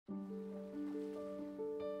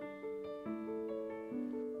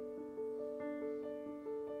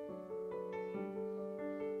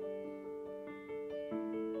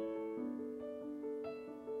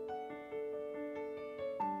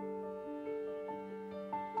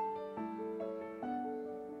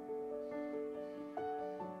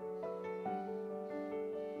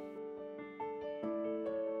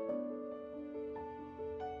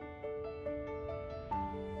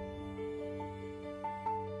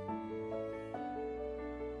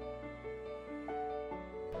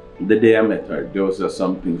the day I met her, those are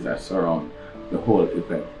some things that surround the whole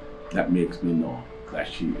event that makes me know that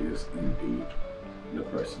she is indeed the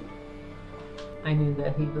person. I knew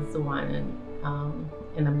that he was the one,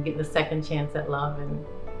 and I'm getting a second chance at love, and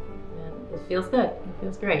it feels good. It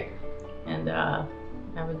feels great, and I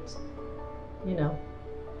would, you know,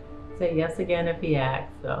 say yes again if he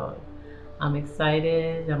asked. So I'm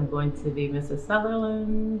excited. I'm going to be Mrs.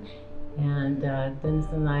 Sutherland, and Dennis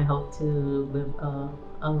and I hope to live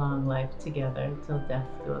a long life together till death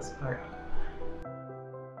do us part.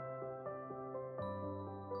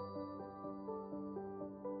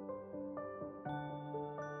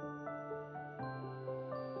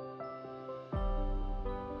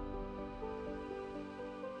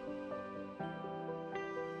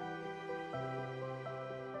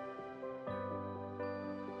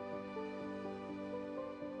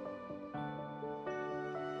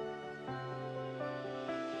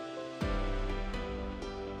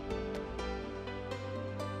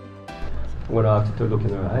 I'm going to ask you to look in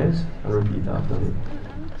her eyes and repeat after me.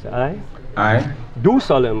 Say, I do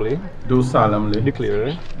solemnly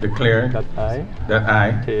declare that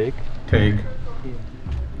I take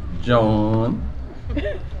Joan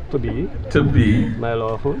to be my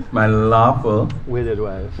lawful wedded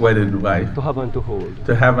wife, to have and to hold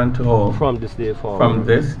from this day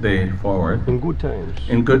forward in good times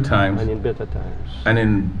and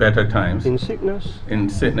in better times, in sickness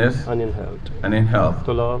and in health,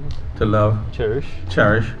 to love, cherish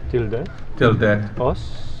till death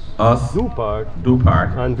us do part,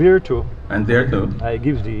 and thereto I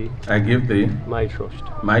give thee my trust.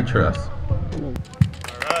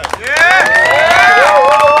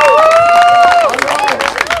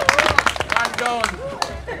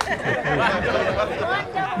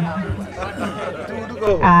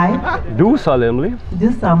 I do solemnly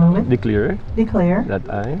declare that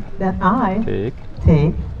I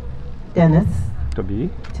take Dennis to be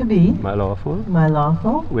my lawful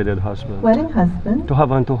wedded husband, to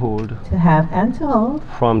have and to hold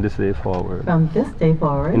from this day forward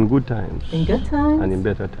in good times and in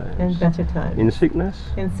better times, in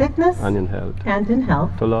sickness and in health,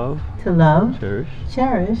 to love,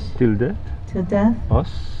 cherish till death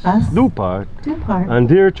us do part, and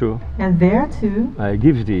thereto I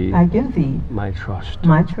give thee my trust.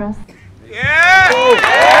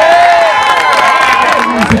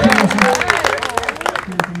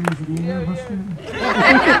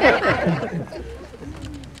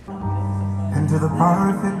 Into the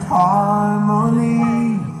perfect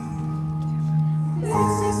harmony.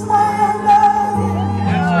 This is why I love you.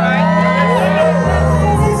 That's right.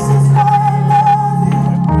 This is why I love you.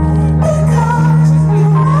 Because you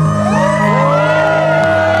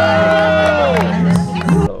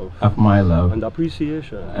Of my love and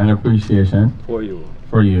appreciation for you.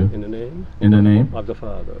 In the name of the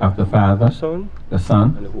Father, the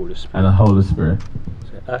Son, and the Holy Spirit.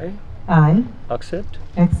 Say, I accept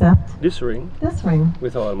this ring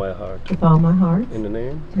with all my heart, in the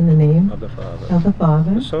name of the Father,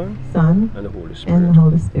 the Son, and the Holy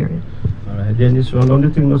Spirit. Alright, then this one on the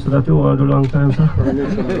thing so that you want to do long time, sir. Let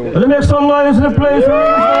me make some noise in the place.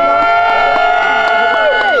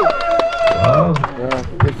 Wow.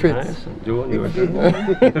 It fits. Nice. Joan, you fit, man.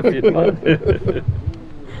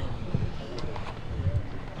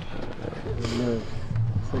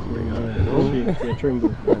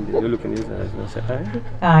 You look in his eyes and say,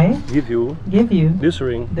 I give you this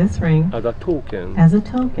ring as a token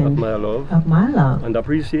of my love and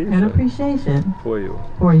appreciation for you.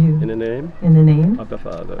 In the name of the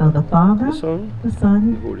Father, the Son, and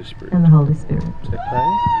the Holy Spirit. Say,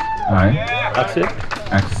 I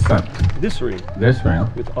accept this ring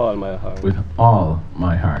with all my heart. In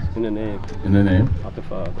the name of the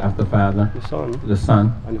Father, the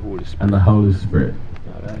Son, and the Holy Spirit.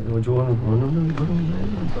 You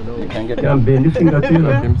can bend the finger to you.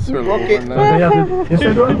 You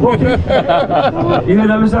said what? Walk it. You hear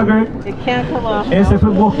that, Mr. Greg? It can't come off. Yes, if we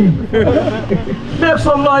walk it. Make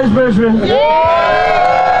some noise, brethren.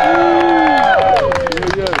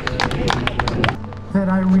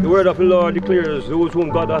 The word of the Lord declares, those whom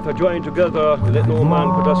God hath joined together, let no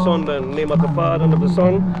man put asunder. In the name of the Father, and of the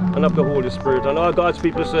Son, and of the Holy Spirit. And all God's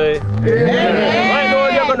people say, Amen. I know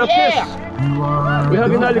you're going to kiss. We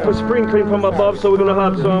have a little sprinkling from above, so we're going to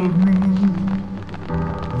have some.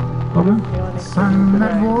 What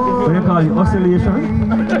do you call it? Oscillation?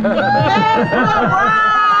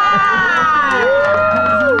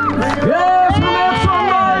 Yes, we make some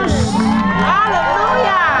noise!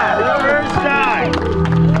 Hallelujah! First time!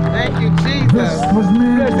 Thank you, Jesus.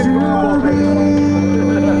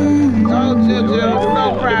 Oh, Jojo, I'm so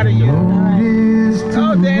proud of you.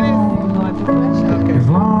 Oh, Dennis. As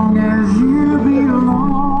long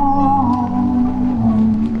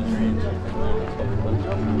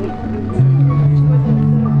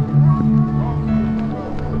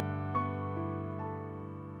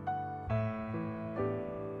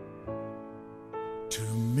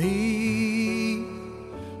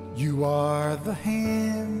are the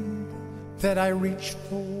hand that I reach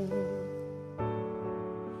for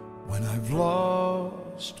when I've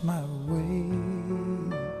lost my way.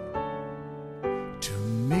 To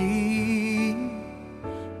me,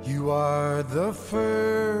 you are the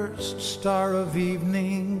first star of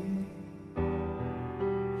evening,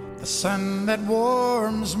 the sun that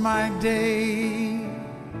warms my day,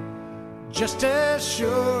 just as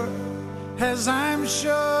sure as I'm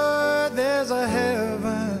sure there's a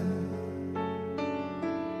heaven.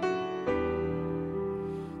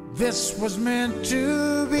 This was meant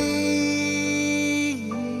to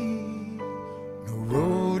be. No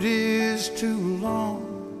road is too long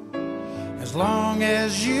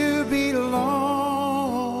as you belong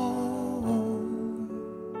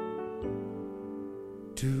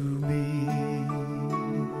to me.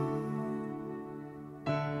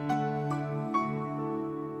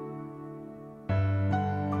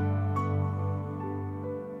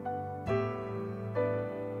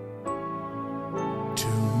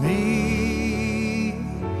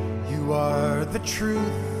 The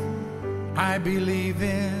truth I believe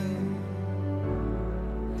in,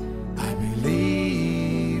 I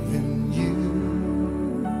believe in you.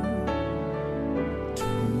 To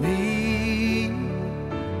me,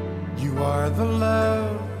 you are the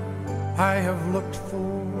love I have looked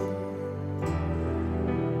for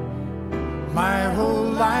my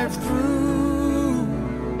whole life through,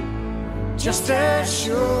 just as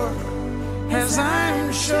sure as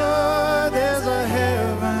I'm sure there's a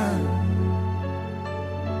heaven.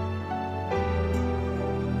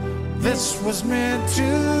 This was meant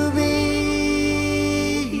to be.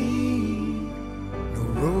 No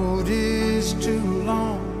road is too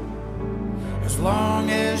long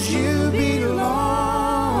as you belong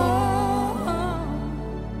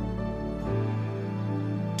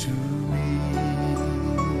to me.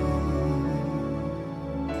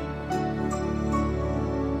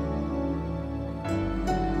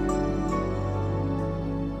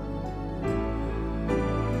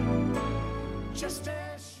 Just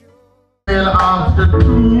as sure. After 2,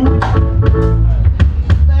 1,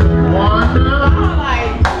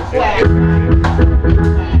 1.5,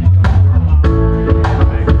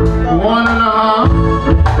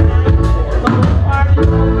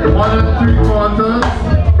 1 3/4,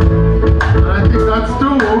 and I think that's 2.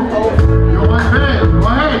 You went ahead, go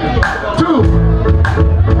ahead. 2.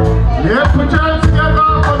 Yeah, put your hands together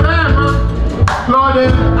for them,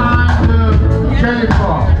 Claudine and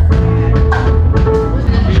Jennifer.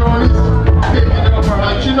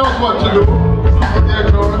 She knows what to do. There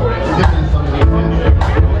you go.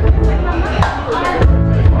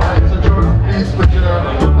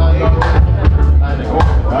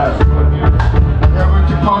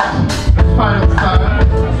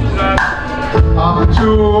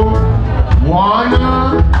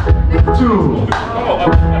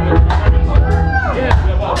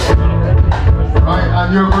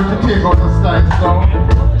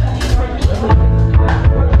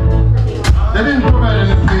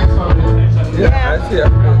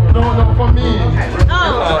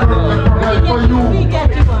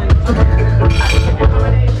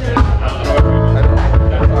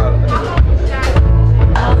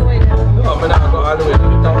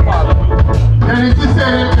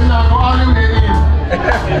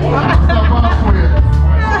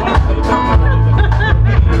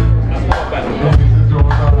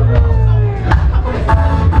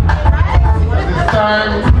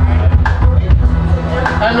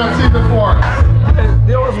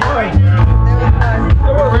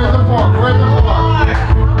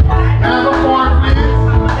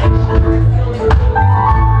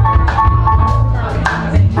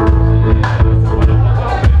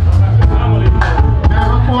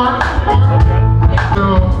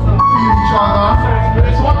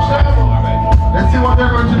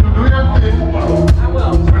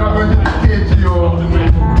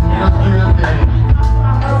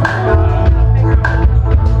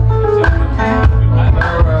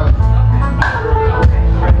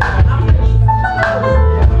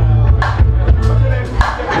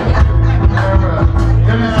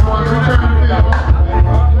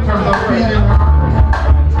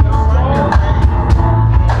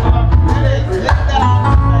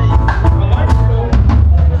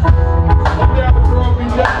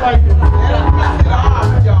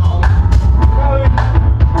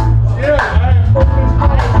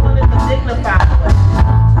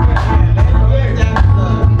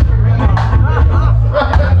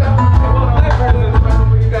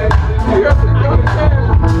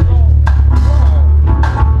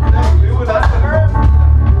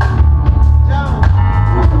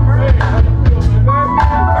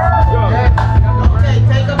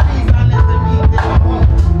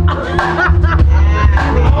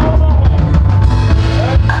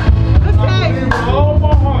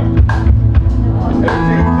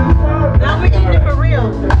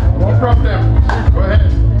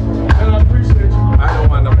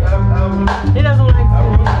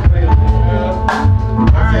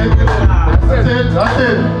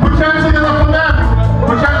 your hands together for them.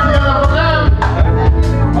 Put your hands together for them.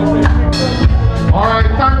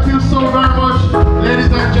 Alright, thank you so very much,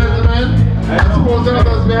 ladies and gentlemen. I suppose the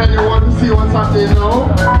others behind you want to see what's happening now.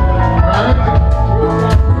 Alright?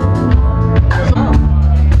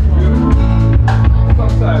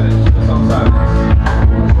 Some silence.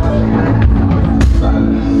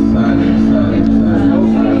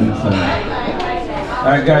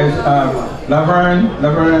 Alright guys, Laverne,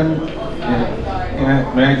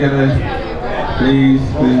 may I get it? Please.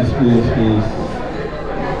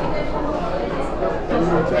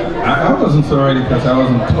 I wasn't so ready because I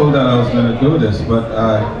wasn't told that I was going to do this, but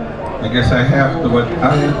I guess I have to. But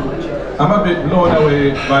I'm a bit blown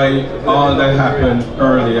away by all that happened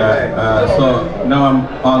earlier, so now I'm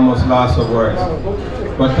almost lost of words.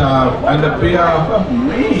 But on the behalf of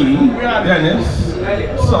me, Dennis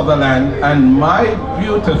Sutherland, and my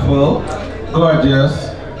beautiful,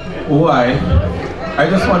 gorgeous wife, I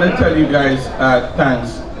just want to tell you guys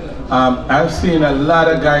thanks. I've seen a lot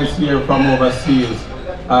of guys here from overseas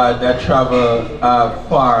that travel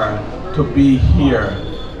far to be here.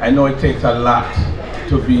 I know it takes a lot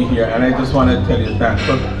to be here, and I just want to tell you thanks.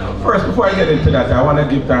 But first, before I get into that, I want to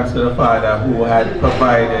give thanks to the Father who had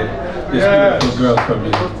provided this beautiful girl for me.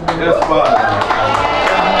 Yes, Father.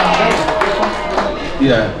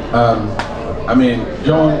 Yeah, I mean,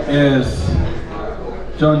 Joan is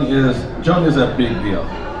a big deal.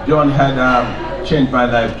 Joan had changed my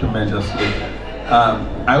life tremendously.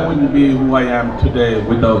 I wouldn't be who I am today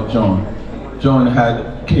without Joan. Joan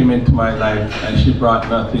came into my life and she brought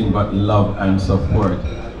nothing but love and support.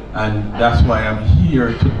 And that's why I'm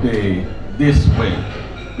here today, this way,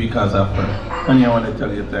 because of her. Honey, I want to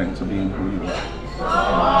tell you thanks for being who you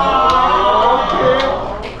are.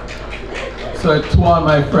 So to all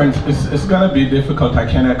my friends, it's gonna be difficult. I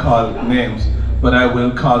cannot call names, but I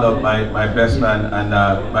will call up my best man and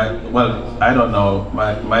I don't know,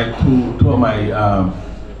 two of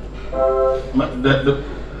the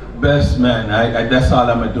best man. That's all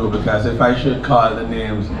I'm gonna do, because if I should call the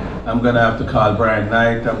names, I'm gonna have to call Brian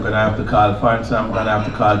Knight, I'm gonna have to call Fancy, I'm gonna have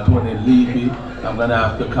to call Tony Levy, I'm gonna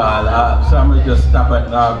have to call, so I'm gonna just stop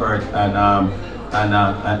at Norbert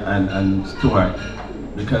and Stuart,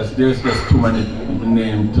 because there's just too many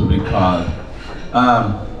names to be called.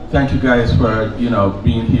 Thank you guys for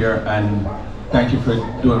being here, and thank you for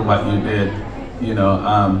doing what you did.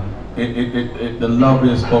 The love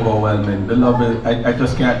is overwhelming. The love is, I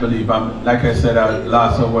just can't believe. Like I said, I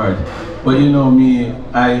lost a word. But you know me,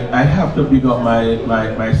 I have to big up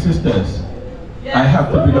my sisters. I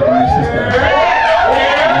have to big up my sisters.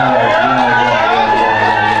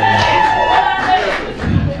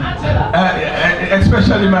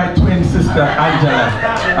 Especially my twin sister, Angela.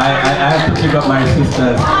 I have to big up my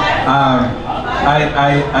sisters. I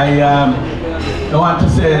want to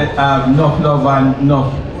say enough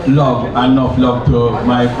love to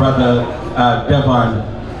my brother Devon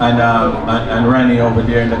and Ranny over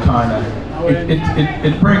there in the corner.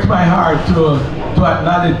 It breaks my heart to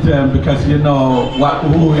acknowledge them, because who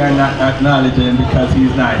we are not acknowledging because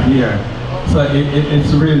he's not here. So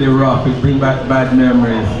it's really rough. It brings back bad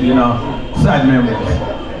memories, sad memories.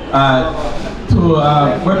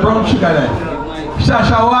 Where Brown Sugar there?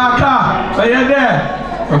 Sasha Walker, are you there?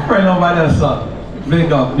 A friend over there, so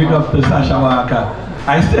big up to Sasha Walker.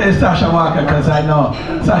 I say Sasha Walker because I know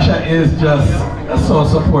Sasha is just so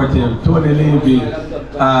supportive. Tony Levy,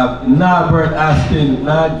 Norbert Astin,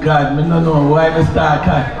 God, I don't know why I start.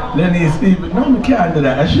 Lenny Steve, no, I can't do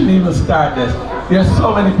that. I shouldn't even start this. There's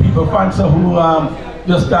so many people, Fancy, who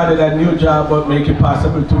just started a new job but make it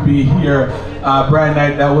possible to be here. Brian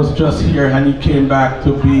Knight, that was just here, and he came back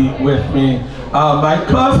to be with me. My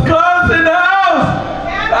cousin in the house!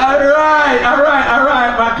 All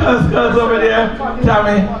right, my cousin over there,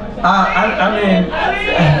 Tommy,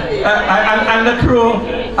 and the crew.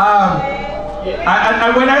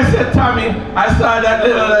 And when I said Tommy, I saw that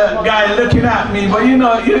little guy looking at me. But you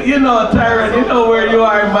know, Tyrone, you know where you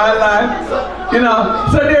are in my life.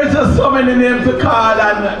 So there's just so many names to call,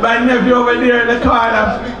 and my nephew over there in the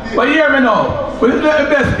corner. But hear me now, we'll let the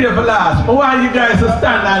best day for last. But while you guys are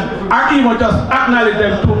standing, our emo just acknowledge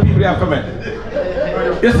them two people here for me.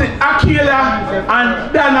 You see, Akila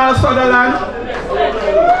and Donald Sutherland,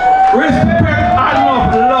 respect and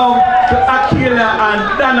enough love to Akila and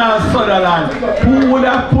Donald Sutherland, who would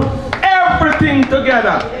have put everything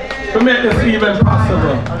together to make this even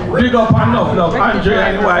possible. Big up enough love, Andre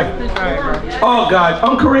and wife. Oh God,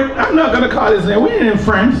 Uncle Rick, I'm not gonna call his name, we ain't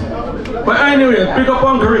friends. But anyway, big up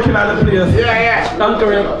Uncle Rick in other place. Yeah. Uncle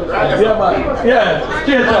Rick. Yeah, man. Yeah,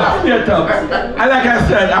 straight up. And like I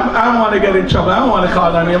said, I don't want to get in trouble. I don't want to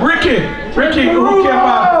call that name. Ricky, who came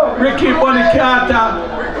back. Nata,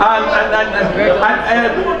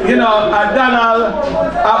 and you know, Donald,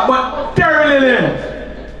 but Terry Lillian.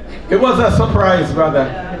 It was a surprise, brother.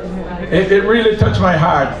 It really touched my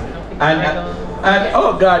heart. And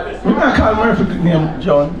oh God, we can't call Murphy name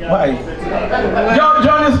Joan. Why?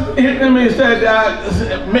 Joan is hitting me. Said,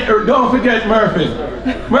 don't forget Murphy.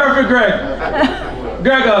 Murphy Greg.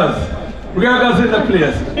 Gregor's in the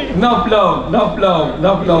place. Enough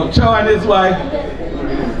love. Joe and his wife.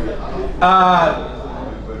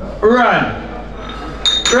 Run.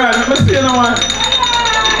 Let me see another one.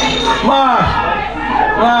 Marsh.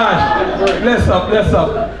 Bless up.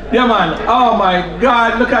 Yeah, man. Oh my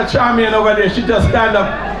God, look at Charmian over there. She just stand up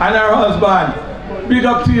and her husband. Big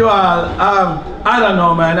up to you all. I don't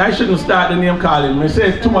know, man. I shouldn't start the name calling. We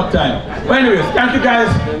say too much time. But anyways, thank you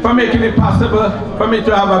guys for making it possible for me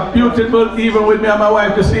to have a beautiful evening with me and my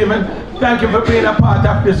wife this evening. Thank you for being a part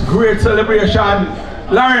of this great celebration.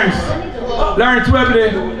 Lawrence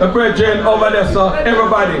Webley, the brethren over there, so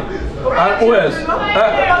everybody. And who else?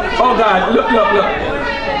 Oh God, look.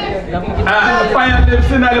 Fire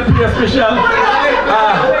lives in the place, Michelle.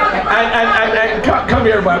 And come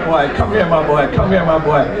here, my boy. Come here, my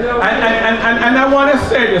boy. And I want to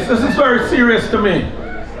say this is very serious to me.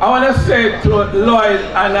 I want to say to Lloyd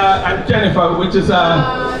and Jennifer, which is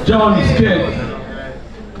Joan's kid,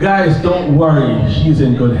 guys, don't worry, she's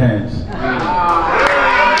in good hands.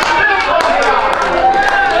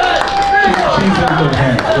 She's in good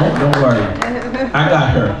hands. Don't worry. I got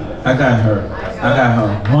her.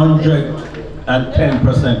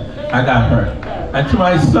 110%. I got her. And to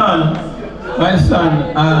my son,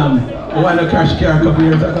 who won the crash car a couple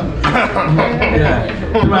years ago. Yeah.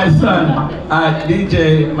 To my son,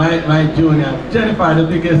 DJ, my junior, Jennifer, the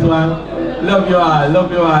biggest one. Love you all.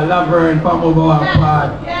 Love her and from over our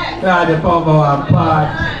part.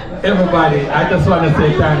 Everybody, I just want to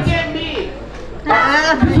say thanks.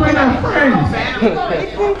 We're not friends.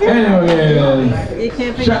 Anyways,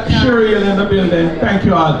 Sherry in the building. Thank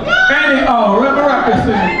you all. Anyhow, let me wrap this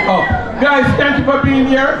thing up. Guys, thank you for being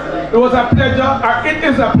here. It was a pleasure, or it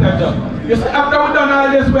is a pleasure. You see, after we've done all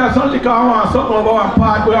this, we have some liquor and something about our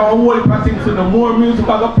part. We have a whole party to the more music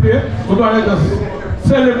I go play. We're going to just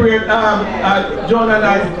celebrate Joan and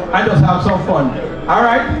I just have some fun.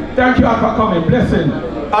 Alright? Thank you all for coming. Blessing.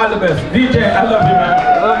 All the best. DJ, I love you, man. I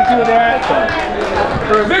love you too, Dad.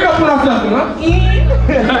 Big up for yourself, huh?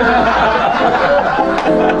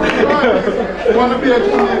 Want to be a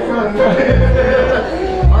 20th son?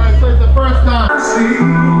 Alright, so it's the first time.